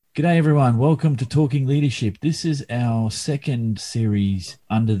G'day everyone, welcome to Talking Leadership. This is our second series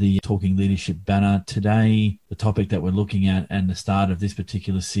under the Talking Leadership banner. Today, the topic that we're looking at and the start of this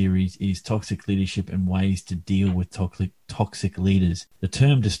particular series is toxic leadership and ways to deal with toxic leaders. The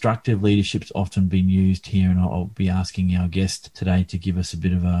term destructive leadership has often been used here, and I'll be asking our guest today to give us a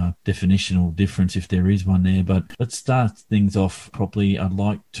bit of a definitional difference if there is one there. But let's start things off properly. I'd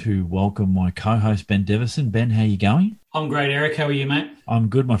like to welcome my co-host, Ben Devison. Ben, how are you going? I'm great, Eric. How are you, mate? I'm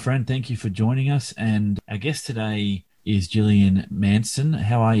good, my friend. Thank you for joining us. And our guest today is Gillian Manson.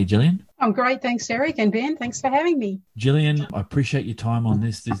 How are you, Gillian? I'm great. Thanks, Eric. And Ben, thanks for having me. Gillian, I appreciate your time on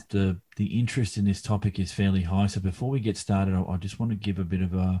this. The interest in this topic is fairly high. So before we get started, I just want to give a bit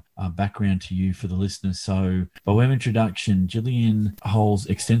of a background to you for the listeners. So by way of introduction, Gillian holds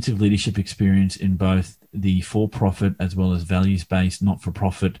extensive leadership experience in both the for-profit as well as values-based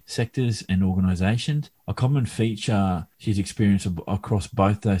not-for-profit sectors and organisations. A common feature she's experienced across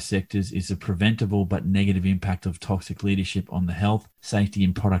both those sectors is the preventable but negative impact of toxic leadership on the health, safety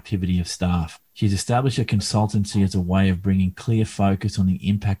and productivity of staff. She's established a consultancy as a way of bringing clear focus on the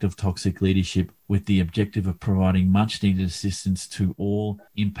impact of toxic leadership with the objective of providing much needed assistance to all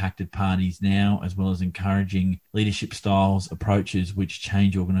impacted parties now, as well as encouraging leadership styles, approaches which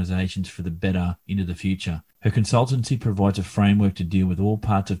change organisations for the better into the future. Her consultancy provides a framework to deal with all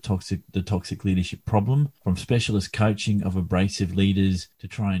parts of the toxic leadership problem, from specialist coaching of abrasive leaders to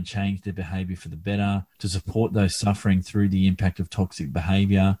try and change their behaviour for the better, to support those suffering through the impact of toxic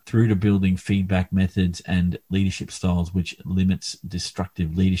behaviour, through to building feedback methods and leadership styles which limits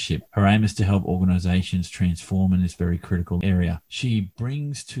destructive leadership. Her aim is to help organisations transform in this very critical area. She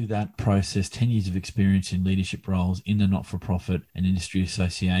brings to that process 10 years of experience in leadership roles in the not-for-profit and industry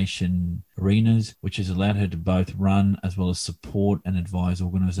association arenas, which has allowed her to both run as well as support and advise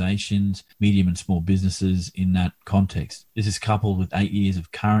organisations, medium and small businesses in that context. This is coupled with 8 years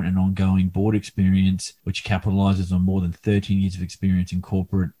of current and ongoing board experience, which capitalises on more than 13 years of experience in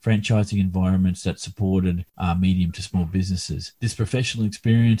corporate franchising environments that supported medium to small businesses. This professional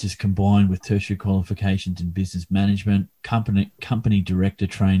experience is combined with tertiary qualifications in business management, company director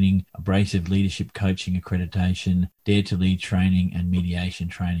training, abrasive leadership coaching accreditation, Dare to Lead training, and mediation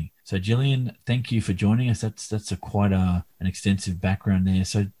training. So, Gillian, thank you for joining us. That's quite an extensive background there.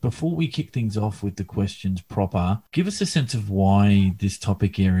 So before we kick things off with the questions proper, give us a sense of why this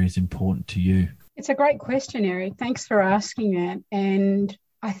topic area is important to you. It's a great question, Eric. Thanks for asking that. And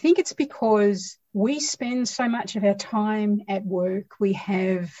I think it's because we spend so much of our time at work. We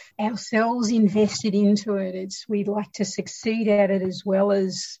have ourselves invested into it. We'd like to succeed at it as well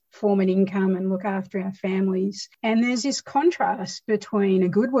as form an income and look after our families. And there's this contrast between a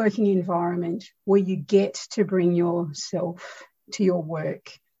good working environment where you get to bring yourself to your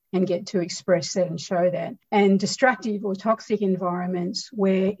work and get to express that and show that, and destructive or toxic environments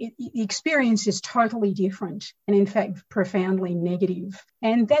where the experience is totally different and in fact profoundly negative.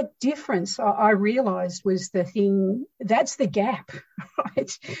 And that difference, I realised, was the thing, that's the gap,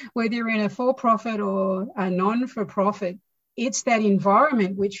 right? Whether you're in a for-profit or a non-for-profit, it's that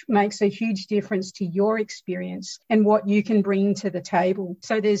environment which makes a huge difference to your experience and what you can bring to the table.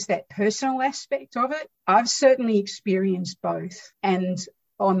 So there's that personal aspect of it. I've certainly experienced both. And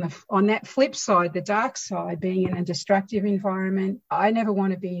on that flip side, the dark side, being in a destructive environment, I never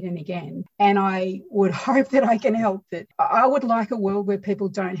want to be in it again. And I would hope that I can help that. I would like a world where people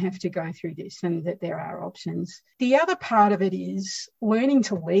don't have to go through this and that there are options. The other part of it is learning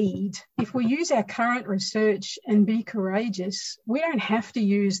to lead. If we use our current research and be courageous, we don't have to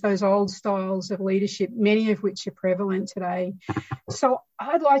use those old styles of leadership, many of which are prevalent today. So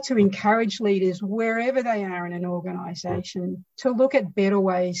I'd like to encourage leaders wherever they are in an organisation to look at better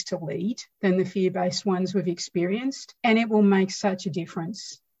ways to lead than the fear-based ones we've experienced, and it will make such a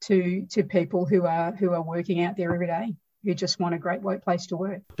difference to people who are working out there every day, who just want a great workplace to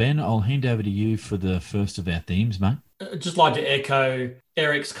work. Ben, I'll hand over to you for the first of our themes, mate. I'd just like to echo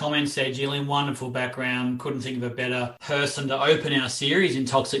Eric's comments there, Gillian. Wonderful background. Couldn't think of a better person to open our series in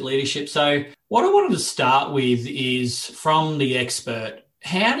toxic leadership. So what I wanted to start with is, from the expert,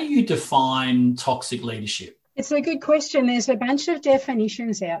 how do you define toxic leadership? It's a good question. There's a bunch of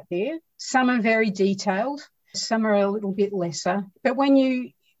definitions out there. Some are very detailed. Some are a little bit lesser. But when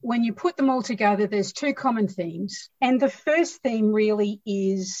you put them all together, there's two common themes. And the first theme really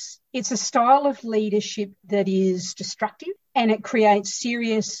is it's a style of leadership that is destructive and it creates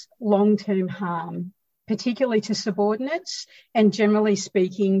serious long-term harm, particularly to subordinates and generally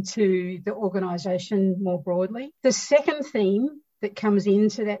speaking to the organisation more broadly. The second theme that comes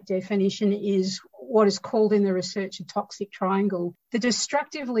into that definition is what is called in the research a toxic triangle. The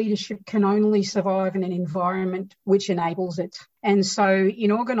destructive leadership can only survive in an environment which enables it. And so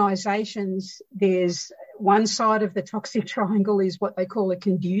in organisations, there's one side of the toxic triangle is what they call a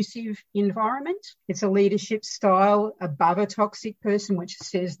conducive environment. It's a leadership style above a toxic person, which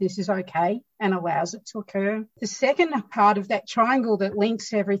says this is okay and allows it to occur. The second part of that triangle that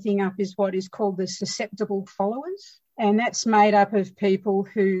links everything up is what is called the susceptible followers. And that's made up of people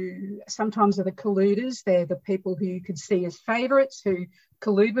who sometimes are the colluders. They're the people who you could see as favourites, who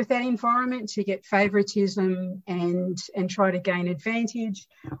collude with that environment to get favouritism and try to gain advantage.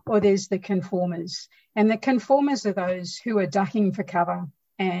 Or there's the conformers. And the conformers are those who are ducking for cover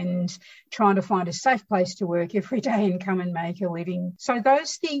and trying to find a safe place to work every day and come and make a living. So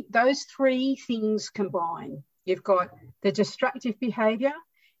those three things combine. You've got the destructive behaviour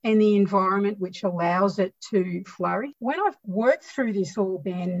and the environment which allows it to flourish. When I've worked through this all,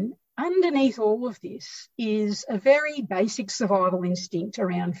 Ben, underneath all of this is a very basic survival instinct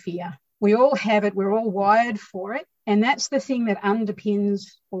around fear. We all have it. We're all wired for it. And that's the thing that underpins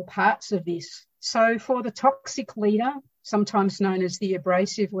all parts of this. So for the toxic leader, sometimes known as the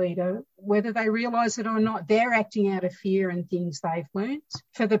abrasive leader, whether they realise it or not, they're acting out of fear and things they've learnt.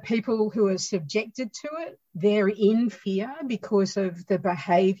 For the people who are subjected to it, they're in fear because of the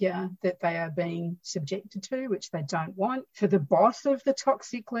behaviour that they are being subjected to, which they don't want. For the boss of the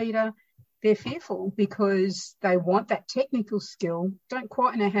toxic leader, they're fearful because they want that technical skill, don't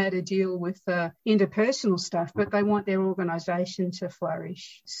quite know how to deal with the interpersonal stuff, but they want their organisation to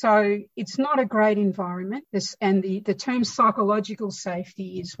flourish. So it's not a great environment. And the term psychological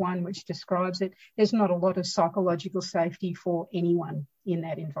safety is one which describes it. There's not a lot of psychological safety for anyone in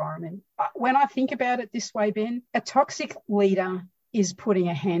that environment. When I think about it this way, Ben, a toxic leader is putting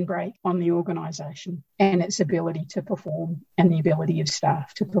a handbrake on the organisation and its ability to perform and the ability of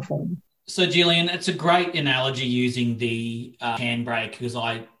staff to perform. So, Gillian, it's a great analogy using the handbrake because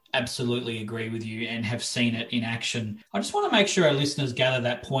I absolutely agree with you and have seen it in action. I just want to make sure our listeners gather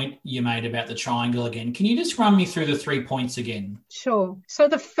that point you made about the triangle again. Can you just run me through the 3 points again? Sure. So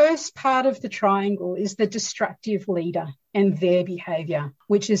the first part of the triangle is the destructive leader and their behaviour,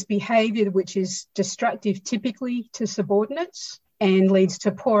 which is behaviour which is destructive typically to subordinates and leads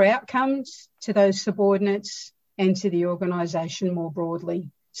to poor outcomes to those subordinates and to the organisation more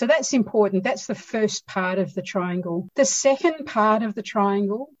broadly. So that's important. That's the first part of the triangle. The second part of the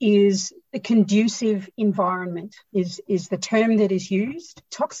triangle is the conducive environment is the term that is used.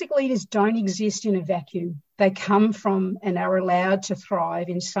 Toxic leaders don't exist in a vacuum. They come from and are allowed to thrive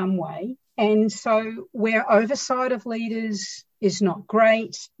in some way. And so where oversight of leaders is not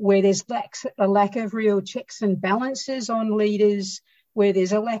great, where there's a lack of real checks and balances on leaders, where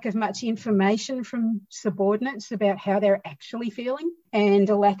there's a lack of much information from subordinates about how they're actually feeling and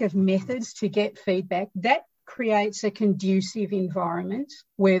a lack of methods to get feedback, that creates a conducive environment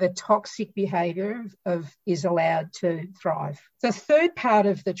where the toxic behaviour is allowed to thrive. The third part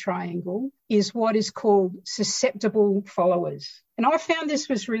of the triangle is what is called susceptible followers. And I found this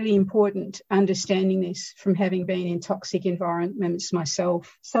was really important, understanding this from having been in toxic environments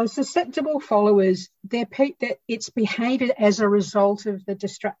myself. So susceptible followers, it's behaviour as a result of the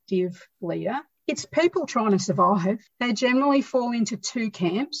destructive leader. It's people trying to survive. They generally fall into two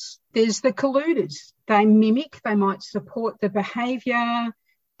camps. There's the colluders. They mimic, they might support the behaviour.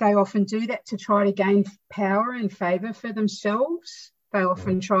 They often do that to try to gain power and favour for themselves. They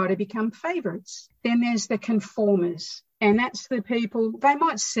often try to become favourites. Then there's the conformers. And that's the people, they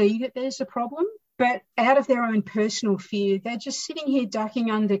might see that there's a problem, but out of their own personal fear, they're just sitting here ducking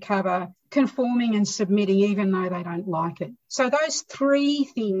under cover, conforming and submitting even though they don't like it. So those three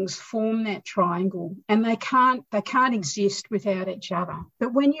things form that triangle and they can't exist without each other.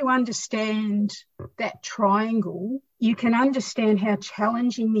 But when you understand that triangle, you can understand how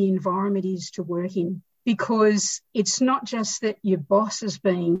challenging the environment is to work in. Because it's not just that your boss is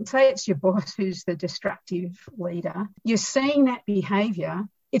say it's your boss who's the destructive leader, you're seeing that behaviour,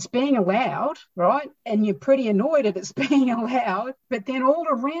 it's being allowed, right? And you're pretty annoyed that it's being allowed, but then all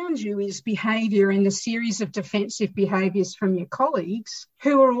around you is behaviour and a series of defensive behaviours from your colleagues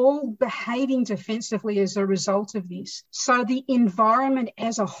who are all behaving defensively as a result of this. So the environment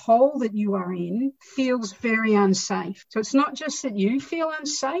as a whole that you are in feels very unsafe. So it's not just that you feel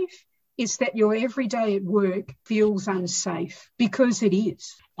unsafe, it's that your everyday at work feels unsafe because it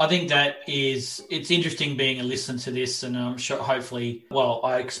is. I think it's interesting being a listener to this, and I'm sure hopefully,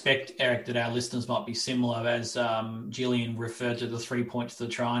 I expect, Eric, that our listeners might be similar as Gillian referred to the 3 points of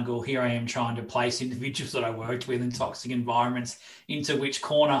the triangle. Here I am trying to place individuals that I worked with in toxic environments into which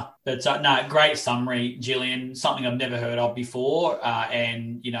corner. But great summary, Gillian, something I've never heard of before.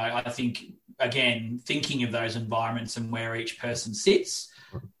 And, I think again, thinking of those environments and where each person sits,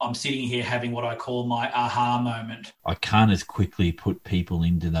 I'm sitting here having what I call my aha moment. I can't as quickly put people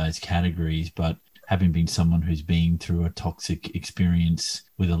into those categories, but having been someone who's been through a toxic experience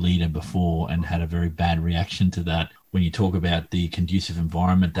with a leader before and had a very bad reaction to that, when you talk about the conducive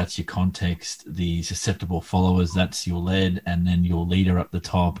environment, that's your context, the susceptible followers, that's your lead, and then your leader up the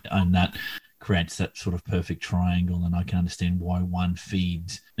top, and that creates that sort of perfect triangle. And I can understand why one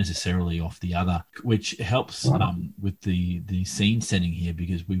feeds necessarily off the other, which helps with the scene setting here,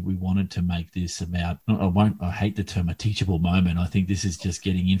 because we wanted to make this about, I hate the term a teachable moment. I think this is just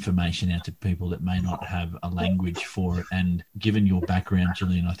getting information out to people that may not have a language for it. And given your background,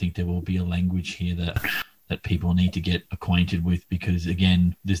 Gillian, I think there will be a language here that people need to get acquainted with, because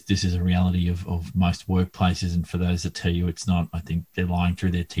again, this is a reality of most workplaces. And for those that tell you it's not, I think they're lying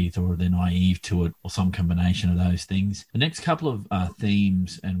through their teeth, or they're naive to it, or some combination of those things. The next couple of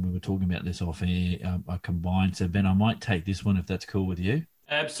themes, and we were talking about this off air, are combined. So Ben, I might take this one if that's cool with you.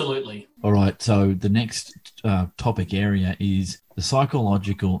 Absolutely. All right. So the next topic area is the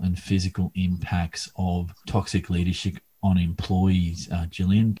psychological and physical impacts of toxic leadership on employees.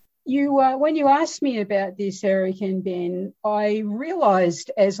 Gillian? When you asked me about this, Eric and Ben, I realised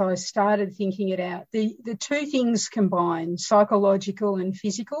as I started thinking it out, the two things combined, psychological and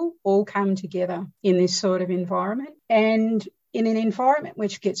physical, all come together in this sort of environment. And in an environment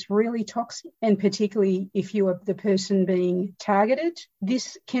which gets really toxic, and particularly if you are the person being targeted,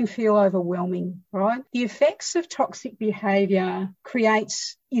 this can feel overwhelming, right? The effects of toxic behaviour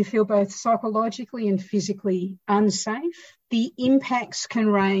creates you feel both psychologically and physically unsafe. The impacts can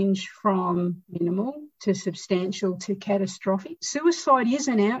range from minimal to substantial to catastrophic. Suicide is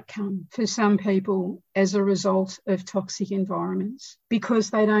an outcome for some people as a result of toxic environments because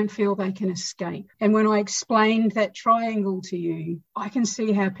they don't feel they can escape. And when I explained that triangle to you, I can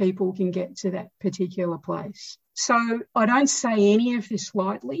see how people can get to that particular place. So I don't say any of this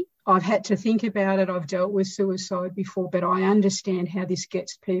lightly. I've had to think about it. I've dealt with suicide before, but I understand how this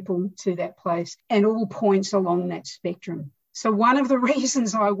gets people to that place and all points along that spectrum. So one of the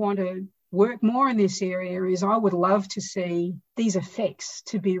reasons I want to work more in this area is I would love to see these effects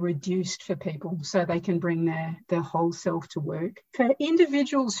to be reduced for people so they can bring their whole self to work. For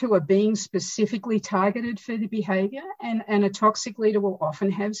individuals who are being specifically targeted for the behaviour, and a toxic leader will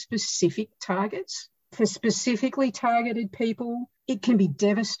often have specific targets. For specifically targeted people, it can be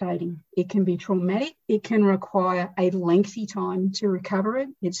devastating. It can be traumatic. It can require a lengthy time to recover it.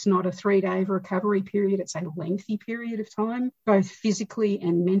 It's not a 3-day recovery period. It's a lengthy period of time, both physically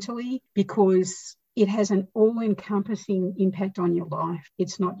and mentally, because it has an all-encompassing impact on your life.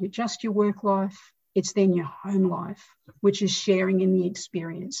 It's not just your work life. It's then your home life, which is sharing in the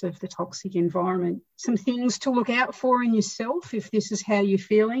experience of the toxic environment. Some things to look out for in yourself if this is how you're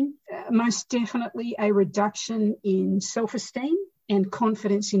feeling. Most definitely a reduction in self-esteem and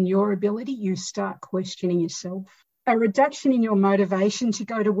confidence in your ability. You start questioning yourself. A reduction in your motivation to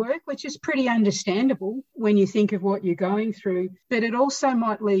go to work, which is pretty understandable when you think of what you're going through, but it also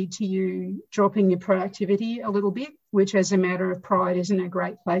might lead to you dropping your productivity a little bit, which as a matter of pride isn't a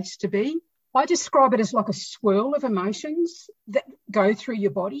great place to be. I describe it as like a swirl of emotions that go through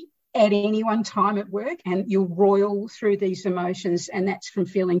your body at any one time at work, and you'll roil through these emotions, and that's from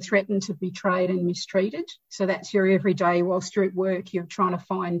feeling threatened, to betrayed and mistreated. So that's your everyday whilst you're at work, you're trying to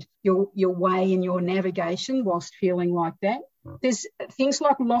find your way in your navigation whilst feeling like that. There's things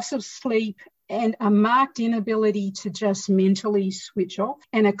like loss of sleep and a marked inability to just mentally switch off,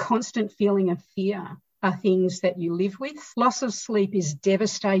 and a constant feeling of fear are things that you live with. Loss of sleep is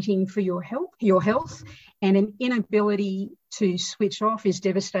devastating for your health, and an inability to switch off is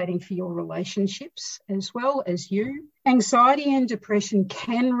devastating for your relationships as well as you. Anxiety and depression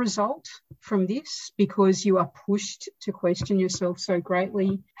can result from this because you are pushed to question yourself so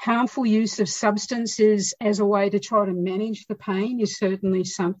greatly. Harmful use of substances as a way to try to manage the pain is certainly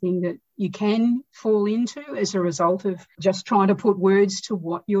something that you can fall into as a result of just trying to put words to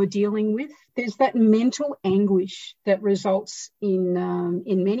what you're dealing with. There's that mental anguish that results in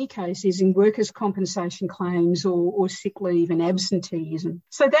many cases in workers' compensation claims or sick leave and absenteeism.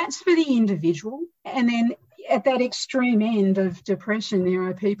 So that's for the individual. And then at that extreme end of depression, there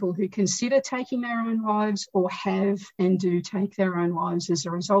are people who consider taking their own lives or have and do take their own lives as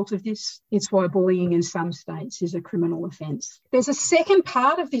a result of this. It's why bullying in some states is a criminal offence. There's a second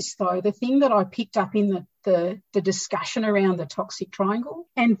part of this, though, the thing that I picked up in the discussion around the toxic triangle,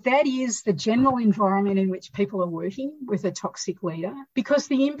 and that is the general environment in which people are working with a toxic leader, because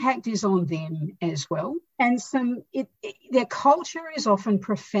the impact is on them as well. And their culture is often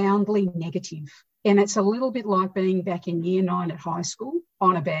profoundly negative. And it's a little bit like being back in year 9 at high school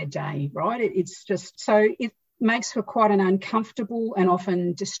on a bad day, right? It's just so it makes for quite an uncomfortable and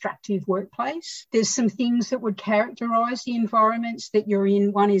often destructive workplace. There's some things that would characterise the environments that you're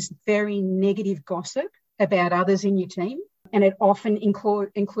in. One is very negative gossip about others in your team. And it often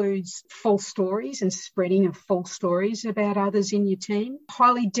includes false stories and spreading of false stories about others in your team.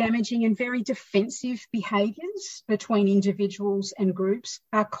 Highly damaging and very defensive behaviours between individuals and groups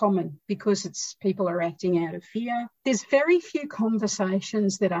are common because people are acting out of fear. There's very few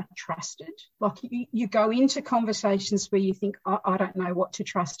conversations that are trusted. Like you go into conversations where you think, I don't know what to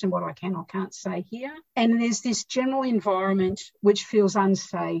trust and what I can or can't say here. And there's this general environment which feels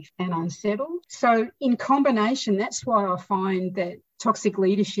unsafe and unsettled. So in combination, that's why I find that toxic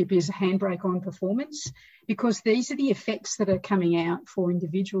leadership is a handbrake on performance, because these are the effects that are coming out for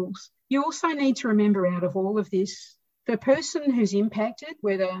individuals. You also need to remember, out of all of this, the person who's impacted,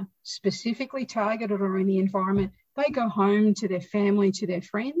 whether specifically targeted or in the environment, they go home to their family, to their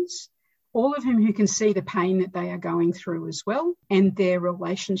friends, all of whom who can see the pain that they are going through as well, and their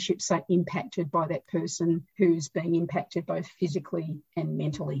relationships are impacted by that person who's being impacted both physically and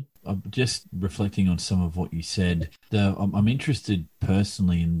mentally. I'm just reflecting on some of what you said. I'm interested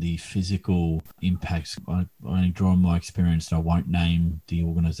personally in the physical impacts. I only draw on my experience, and I won't name the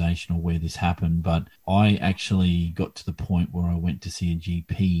organisation or where this happened, but I actually got to the point where I went to see a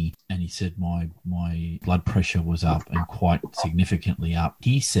GP, and he said my blood pressure was up, and quite significantly up.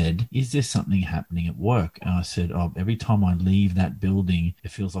 He said, "Is there something happening at work?" And I said, every time I leave that building, it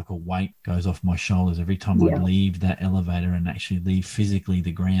feels like a weight goes off my shoulders every time I leave that elevator and actually leave physically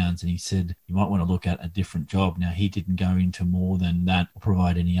the grounds. And he said, you might want to look at a different job. Now, he didn't go into more than that or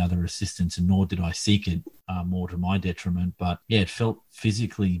provide any other assistance, and nor did I seek it, more to my detriment. But yeah, I felt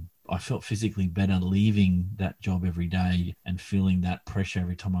physically better leaving that job every day and feeling that pressure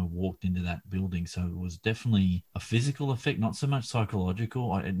every time I walked into that building. So it was definitely a physical effect, not so much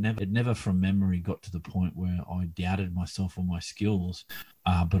psychological. It never from memory got to the point where I doubted myself or my skills.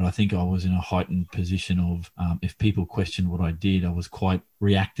 But I think I was in a heightened position of, if people questioned what I did, I was quite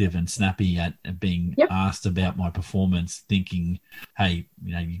reactive and snappy at being asked about my performance, thinking, hey,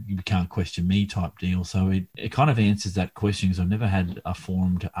 you can't question me type deal. So it kind of answers that question, because I've never had a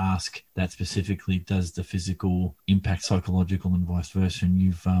forum to ask that specifically, does the physical impact psychological and vice versa? And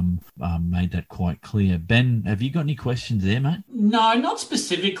you've made that quite clear. Ben, have you got any questions there, mate? No, not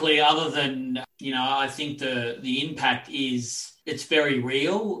specifically, other than, I think the impact it's very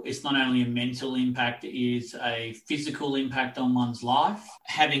real. It's not only a mental impact, it is a physical impact on one's life.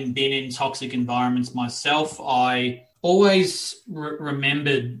 Having been in toxic environments myself, I always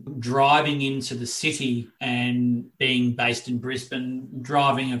remembered driving into the city and being based in Brisbane,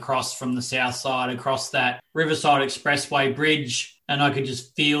 driving across from the south side, across that Riverside Expressway bridge, and I could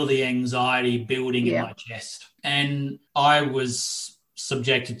just feel the anxiety building in my chest. And I was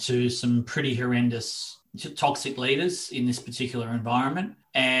subjected to some pretty horrendous toxic leaders in this particular environment,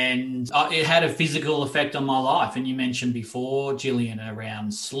 and it had a physical effect on my life. And you mentioned before, Gillian,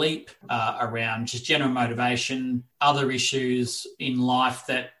 around sleep, around just general motivation, other issues in life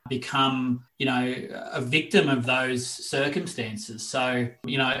that become, a victim of those circumstances. So,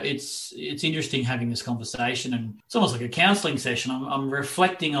 it's interesting having this conversation, and it's almost like a counselling session. I'm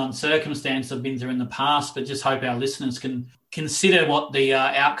reflecting on circumstances I've been through in the past, but just hope our listeners can consider what the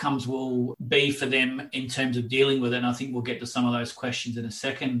outcomes will be for them in terms of dealing with it. And I think we'll get to some of those questions in a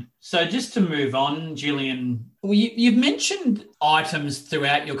second. So just to move on, Gillian, you've mentioned items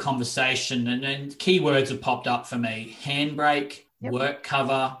throughout your conversation, and keywords have popped up for me: handbrake, work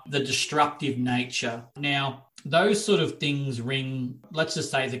cover, the destructive nature. Now, those sort of things ring, let's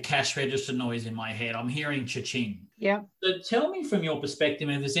just say, the cash register noise in my head. I'm hearing cha-ching. Yeah. So tell me from your perspective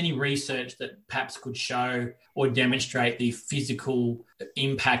if there's any research that perhaps could show or demonstrate the physical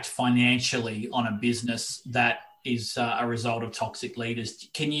impact financially on a business that is a result of toxic leaders.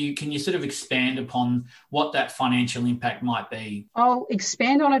 Can you sort of expand upon what that financial impact might be? I'll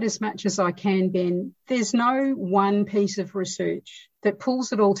expand on it as much as I can, Ben. There's no one piece of research that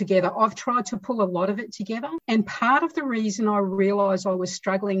pulls it all together. I've tried to pull a lot of it together. And part of the reason I realised I was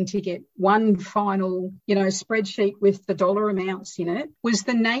struggling to get one final, spreadsheet with the dollar amounts in it was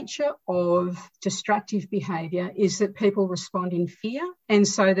the nature of destructive behaviour is that people respond in fear, and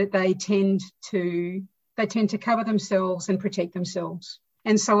so that they tend to cover themselves and protect themselves.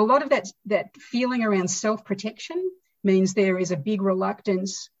 And so a lot of that feeling around self-protection means there is a big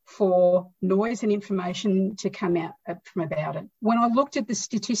reluctance for noise and information to come out from about it. When I looked at the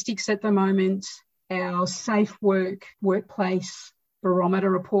statistics at the moment, our Safe Workplace Barometer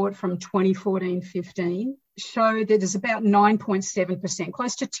report from 2014-15 showed that there's about 9.7%,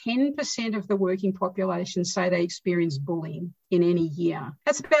 close to 10% of the working population say they experience bullying in any year.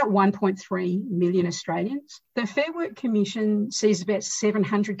 That's about 1.3 million Australians. The Fair Work Commission sees about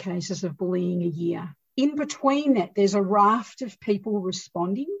 700 cases of bullying a year. In between that, there's a raft of people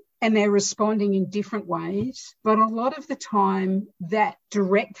responding, and they're responding in different ways. But a lot of the time, that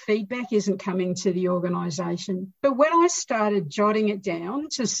direct feedback isn't coming to the organisation. But when I started jotting it down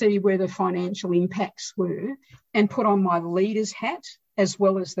to see where the financial impacts were and put on my leader's hat, as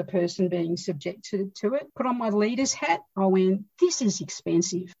well as the person being subjected to it, put on my leader's hat, I went, this is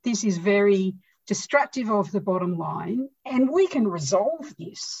expensive. This is very destructive of the bottom line, and we can resolve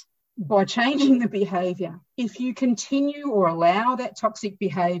this by changing the behaviour. If you continue or allow that toxic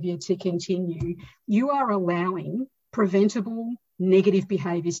behaviour to continue, you are allowing preventable negative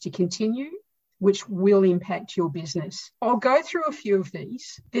behaviours to continue, which will impact your business. I'll go through a few of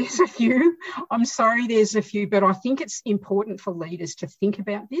these. There's a few. I'm sorry there's a few, but I think it's important for leaders to think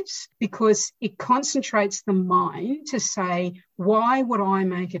about this because it concentrates the mind to say, why would I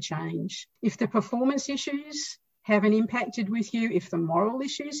make a change? If the performance issues haven't impacted with you, if the moral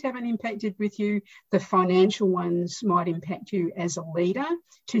issues haven't impacted with you, the financial ones might impact you as a leader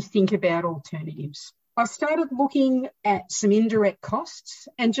to think about alternatives. I started looking at some indirect costs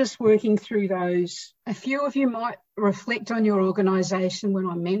and just working through those. A few of you might reflect on your organisation when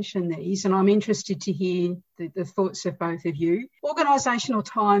I mention these, and I'm interested to hear the thoughts of both of you. Organisational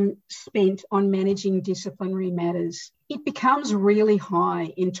time spent on managing disciplinary matters. It becomes really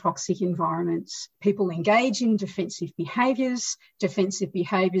high in toxic environments. People engage in defensive behaviours. Defensive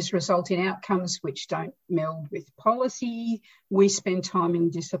behaviours result in outcomes which don't meld with policy. We spend time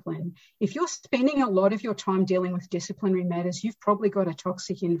in discipline. If you're spending a lot of your time dealing with disciplinary matters, you've probably got a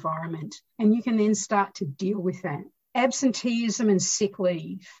toxic environment, and you can then start to deal with that. Absenteeism and sick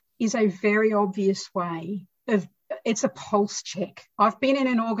leave is a very obvious way of, it's a pulse check. I've been in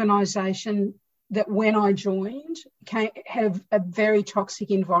an organisation that when I joined had a very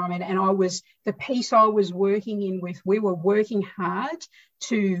toxic environment, and the piece I was working in with, we were working hard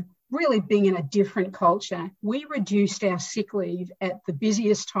to really being in a different culture. We reduced our sick leave at the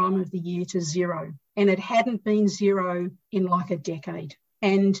busiest time of the year to 0, and it hadn't been 0 in like a decade.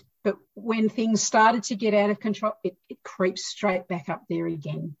 But when things started to get out of control, it creeps straight back up there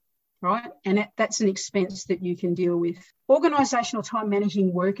again, right? And that's an expense that you can deal with. Organisational time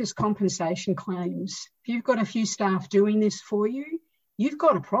managing workers' compensation claims. If you've got a few staff doing this for you, you've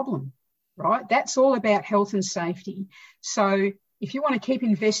got a problem, right? That's all about health and safety. So if you want to keep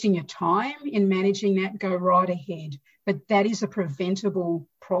investing your time in managing that, go right ahead. But that is a preventable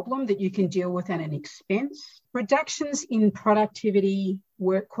problem that you can deal with at an expense. Reductions in productivity,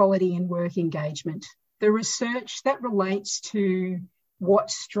 work quality, and work engagement. The research that relates to what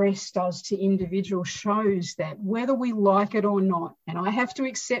stress does to individuals shows that whether we like it or not, and I have to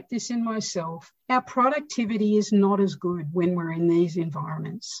accept this in myself, our productivity is not as good when we're in these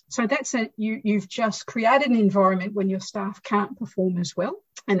environments. So you've just created an environment when your staff can't perform as well,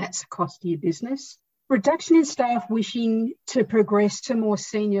 and that's a cost to your business. Reduction in staff wishing to progress to more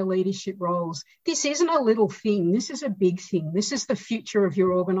senior leadership roles. This isn't a little thing. This is a big thing. This is the future of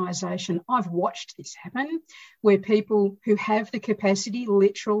your organisation. I've watched this happen where people who have the capacity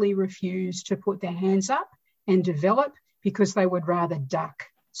literally refuse to put their hands up and develop because they would rather duck.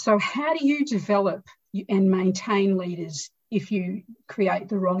 So how do you develop and maintain leaders if you create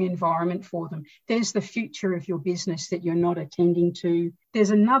the wrong environment for them? There's the future of your business that you're not attending to.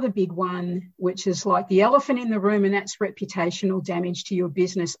 There's another big one, which is like the elephant in the room, and that's reputational damage to your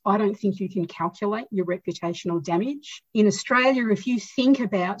business. I don't think you can calculate your reputational damage. In Australia, if you think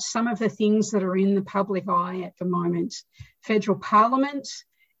about some of the things that are in the public eye at the moment, federal parliament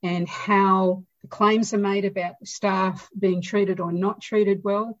and how the claims are made about staff being treated or not treated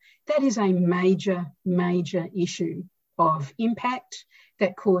well, that is a major, major issue of impact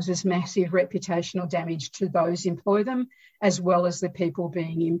that causes massive reputational damage to those employ them, as well as the people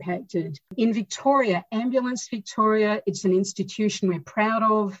being impacted. In Victoria, Ambulance Victoria, it's an institution we're proud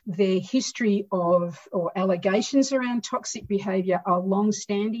of. Their history of or allegations around toxic behaviour are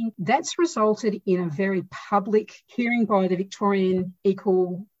long-standing. That's resulted in a very public hearing by the Victorian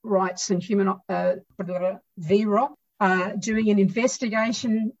Equal Rights and Human VROC, doing an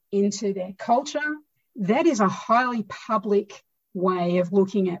investigation into their culture. That is a highly public way of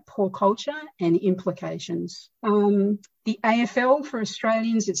looking at poor culture and implications. The AFL for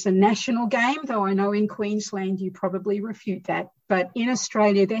Australians, it's a national game, though I know in Queensland you probably refute that. But in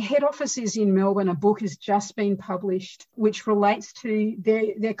Australia, their head office is in Melbourne. A book has just been published which relates to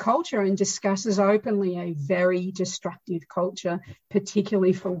their culture and discusses openly a very destructive culture,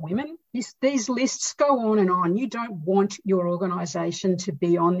 particularly for women. These lists go on and on. You don't want your organisation to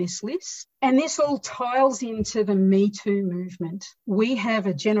be on this list. And this all tiles into the Me Too movement. We have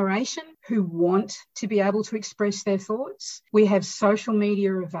a generation who want to be able to express their thoughts. We have social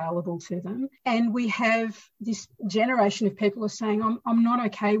media available to them. And we have this generation of people who are saying, I'm not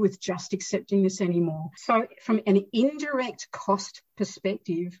okay with just accepting this anymore. So from an indirect cost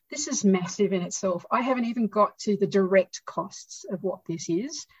perspective, this is massive in itself. I haven't even got to the direct costs of what this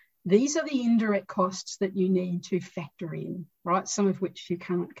is. These are the indirect costs that you need to factor in, right? Some of which you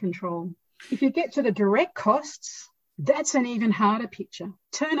can't control. If you get to the direct costs, that's an even harder picture.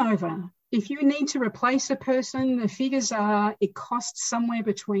 Turnover. If you need to replace a person, the figures are it costs somewhere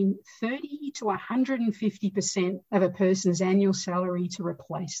between 30 to 150% of a person's annual salary to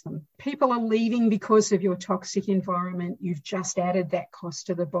replace them. People are leaving because of your toxic environment. You've just added that cost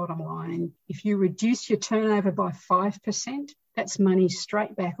to the bottom line. If you reduce your turnover by 5%, that's money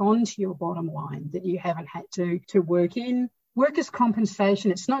straight back onto your bottom line that you haven't had to work in. Workers'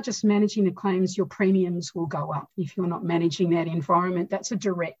 compensation, it's not just managing the claims, your premiums will go up if you're not managing that environment. That's a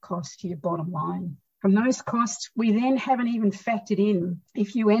direct cost to your bottom line. From those costs, we then haven't even factored in,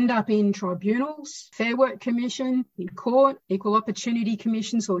 if you end up in tribunals, Fair Work Commission, in court, equal opportunity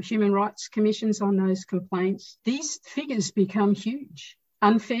commissions or human rights commissions on those complaints, these figures become huge.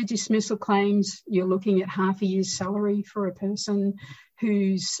 Unfair dismissal claims, you're looking at half a year's salary for a person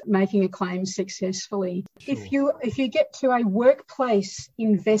who's making a claim successfully. Sure. If you get to a workplace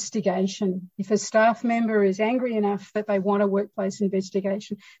investigation, if a staff member is angry enough that they want a workplace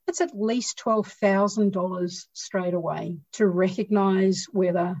investigation, that's at least $12,000 straight away to recognise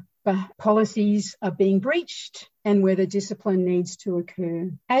whether policies are being breached and whether discipline needs to occur.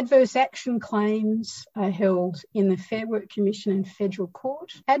 Adverse action claims are held in the Fair Work Commission and Federal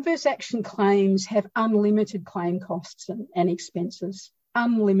Court. Adverse action claims have unlimited claim costs and expenses,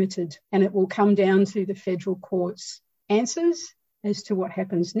 unlimited, and it will come down to the Federal Court's answers as to what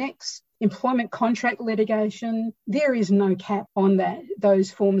happens next. Employment contract litigation, there is no cap on those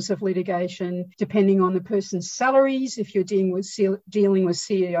forms of litigation, depending on the person's salaries. If you're dealing with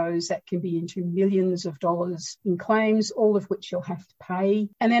CEOs, that can be into millions of dollars in claims, all of which you'll have to pay.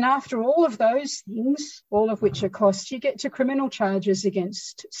 And then after all of those things, all of which are costs, you get to criminal charges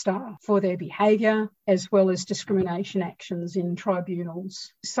against staff for their behaviour, as well as discrimination actions in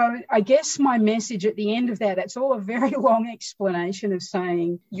tribunals. So I guess my message at the end of that's all a very long explanation of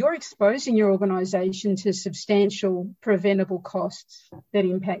saying you're exposing your organisation to substantial preventable costs that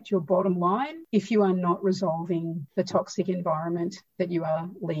impact your bottom line if you are not resolving the toxic environment that you are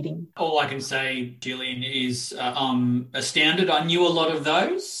leading. All I can say, Gillian, is I'm astounded. I knew a lot of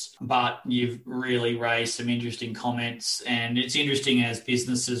those, but you've really raised some interesting comments. And it's interesting, as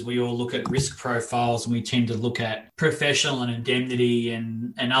businesses, we all look at risk profiles and we tend to look at professional and indemnity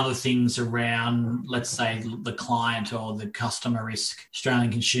and other things around, let's say, the client or the customer risk,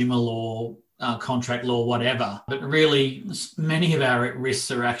 Australian consumer law, contract law, whatever. But really, many of our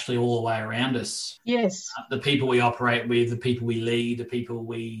risks are actually all the way around us. Yes. The people we operate with, the people we lead, the people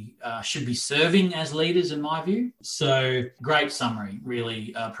we should be serving as leaders, in my view. So great summary.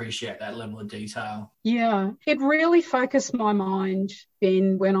 Really appreciate that level of detail. Yeah, it really focused my mind,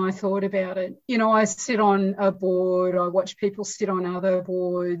 Ben, when I thought about it. You know, I sit on a board, I watch people sit on other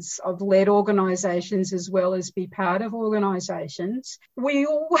boards, I've led organisations as well as be part of organisations. We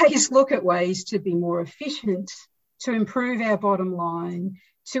always look at ways to be more efficient, to improve our bottom line,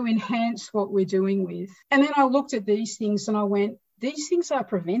 to enhance what we're doing with. And then I looked at these things and I went, these things are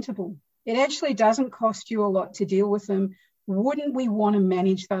preventable. It actually doesn't cost you a lot to deal with them. Wouldn't we want to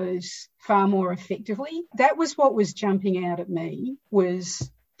manage those far more effectively? That was what was jumping out at me, was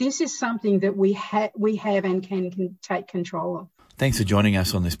this is something that we have and can take control of. Thanks for joining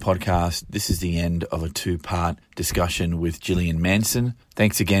us on this podcast. This is the end of a 2-part discussion with Gillian Manson.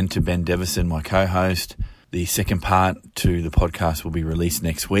 Thanks again to Ben Devison, my co-host. The second part to the podcast will be released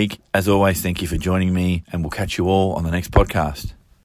next week. As always, thank you for joining me, and we'll catch you all on the next podcast.